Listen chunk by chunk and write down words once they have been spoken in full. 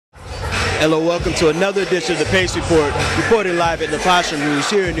Hello, welcome to another edition of the Pace Report, reporting live at the Passion Rouge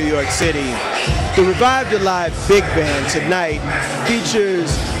here in New York City. The Revive Your Live Big Band tonight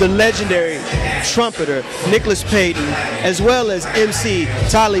features the legendary trumpeter Nicholas Payton, as well as MC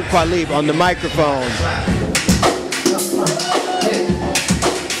Talib Kweli on the microphone.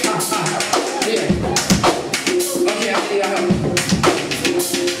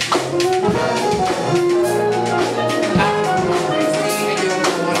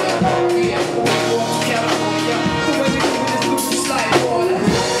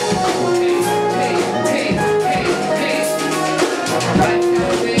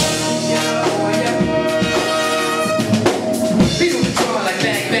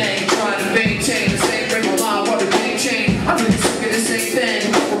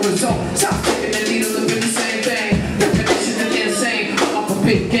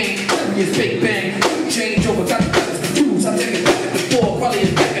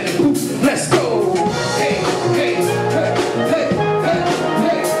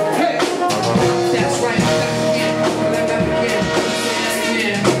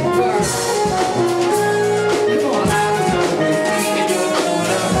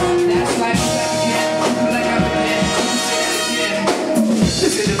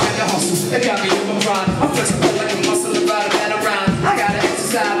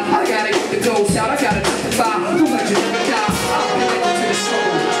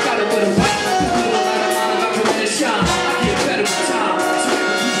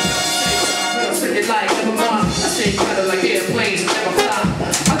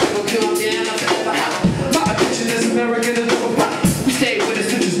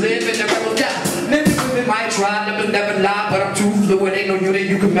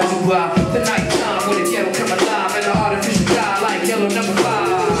 You can mess with the night time when the ghetto come alive and the artificial die like yellow number 5.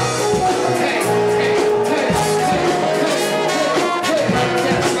 Hey, hey, hey, hey, hey, hey,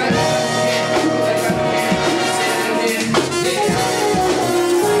 that's right.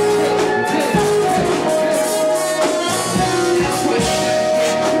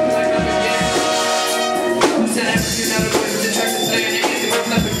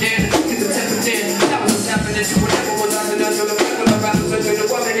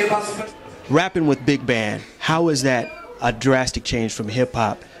 Rapping with big band, how is that a drastic change from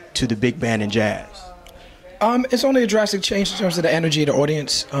hip-hop to the big band and jazz? It's only a drastic change in terms of the energy of the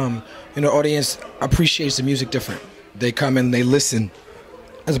audience. The audience appreciates the music different. They come and they listen,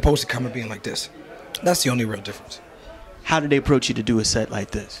 as opposed to coming being like this. That's the only real difference. How did they approach you to do a set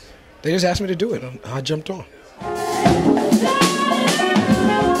like this? They just asked me to do it. I jumped on.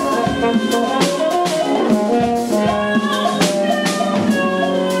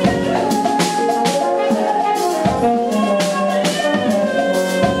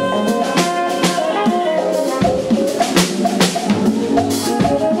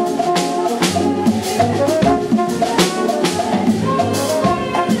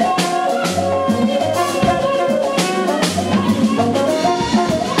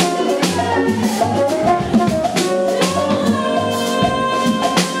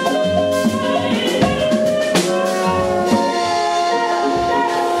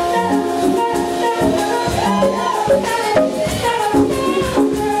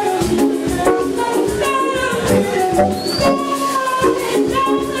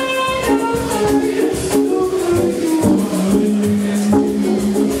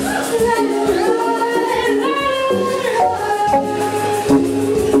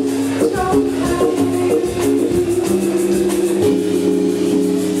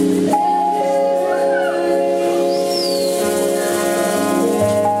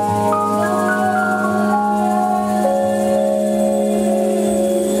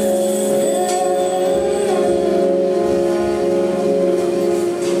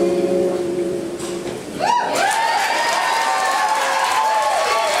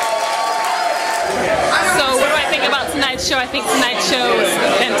 I think tonight's show is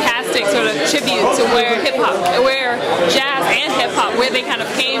a fantastic sort of tribute to where jazz and hip-hop, where they kind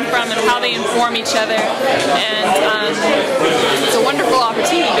of came from and how they inform each other. And it's a wonderful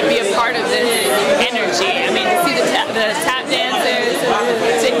opportunity to be a part of this energy. I mean, to see the tap dancers,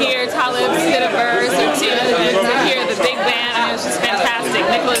 to hear Talib spit a verse, or to hear the big band. I mean, it was just fantastic.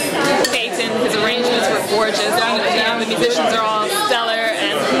 Nicholas Payton, his arrangements were gorgeous. The musicians are all stellar,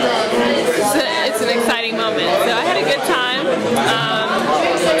 and it's an exciting moment. So I had a good time.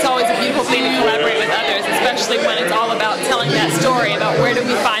 It's always a beautiful thing to collaborate with others, especially when it's all about telling that story about where do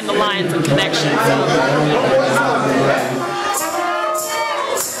we find the lines and connections.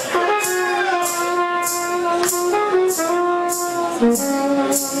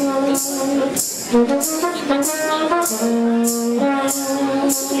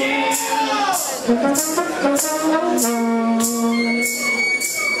 Yeah.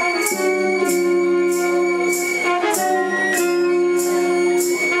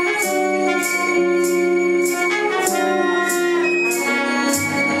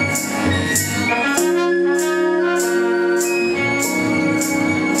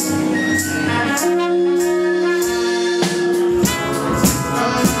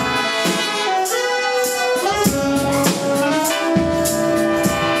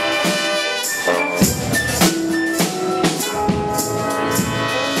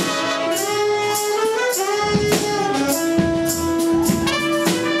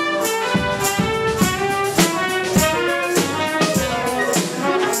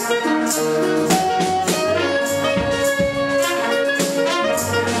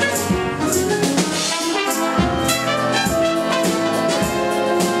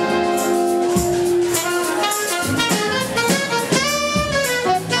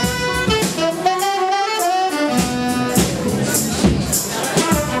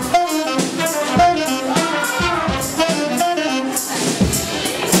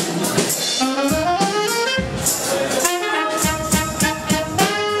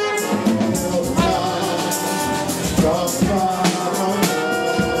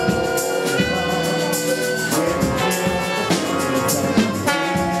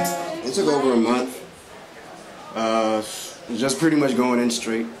 Just pretty much going in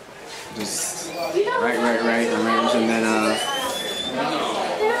straight, just right, arrange, and then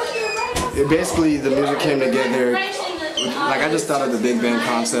it basically the music came together. Like I just thought of the big band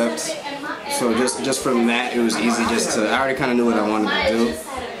concept, so just from that it was easy. I already kind of knew what I wanted to do,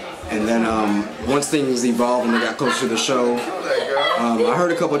 and then once things evolved and they got closer to the show, I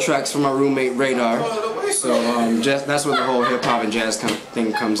heard a couple of tracks from my roommate Radar. So that's where the whole hip hop and jazz kind of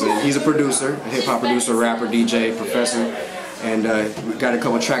thing comes in. He's a producer, a hip hop producer, rapper, DJ, professor. And we got a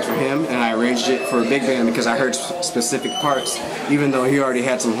couple tracks for him, and I arranged it for a big band because I heard specific parts. Even though he already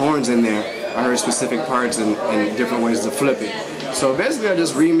had some horns in there, I heard specific parts and different ways to flip it. So basically I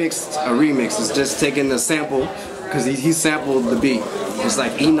just remixed a remix. It's just taking the sample, because he sampled the beat. It's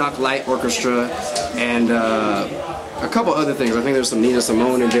like Enoch Light Orchestra and a couple other things. I think there's some Nina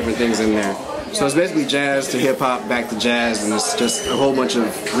Simone and different things in there. So it's basically jazz to hip hop, back to jazz, and it's just a whole bunch of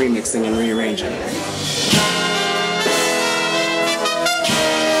remixing and rearranging.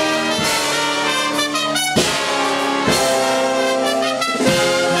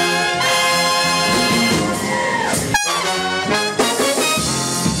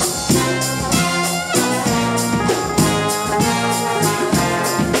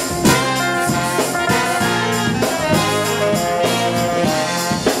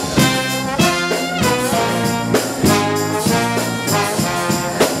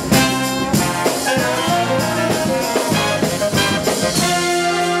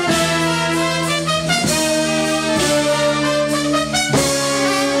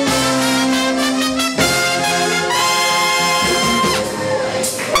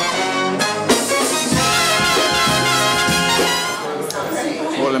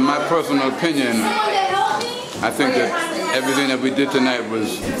 Personal opinion, I think that everything that we did tonight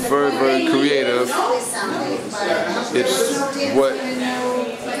was very, very creative. It's what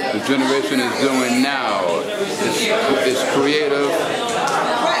the generation is doing now. It's creative,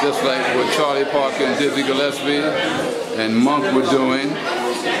 just like what Charlie Parker and Dizzy Gillespie and Monk were doing.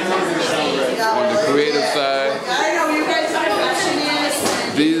 On the creative side,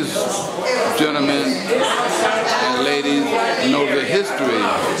 these gentlemen and ladies know the history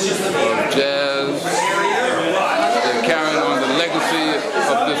of jazz. They're carrying on the legacy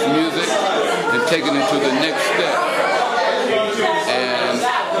of this music and taking it to the next step. And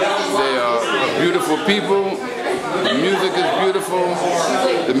they are beautiful people. The music is beautiful.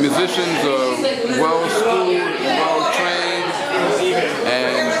 The musicians are well-schooled, well-trained,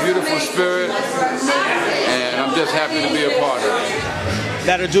 and beautiful spirit. And I'm just happy to be a part of it.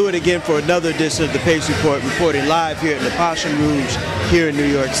 That'll do it again for another edition of the Pace Report, reporting live here at the Passion Rouge here in New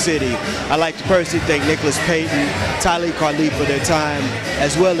York City. I'd like to personally thank Nicholas Payton, Talib Kweli for their time,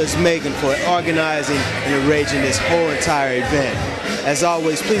 as well as Meghan for organizing and arranging this whole entire event. As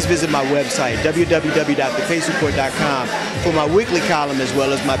always, please visit my website, www.thepacereport.com, for my weekly column as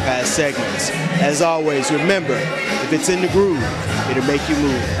well as my past segments. As always, remember, if it's in the groove, it'll make you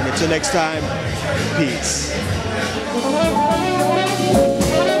move. And until next time, peace.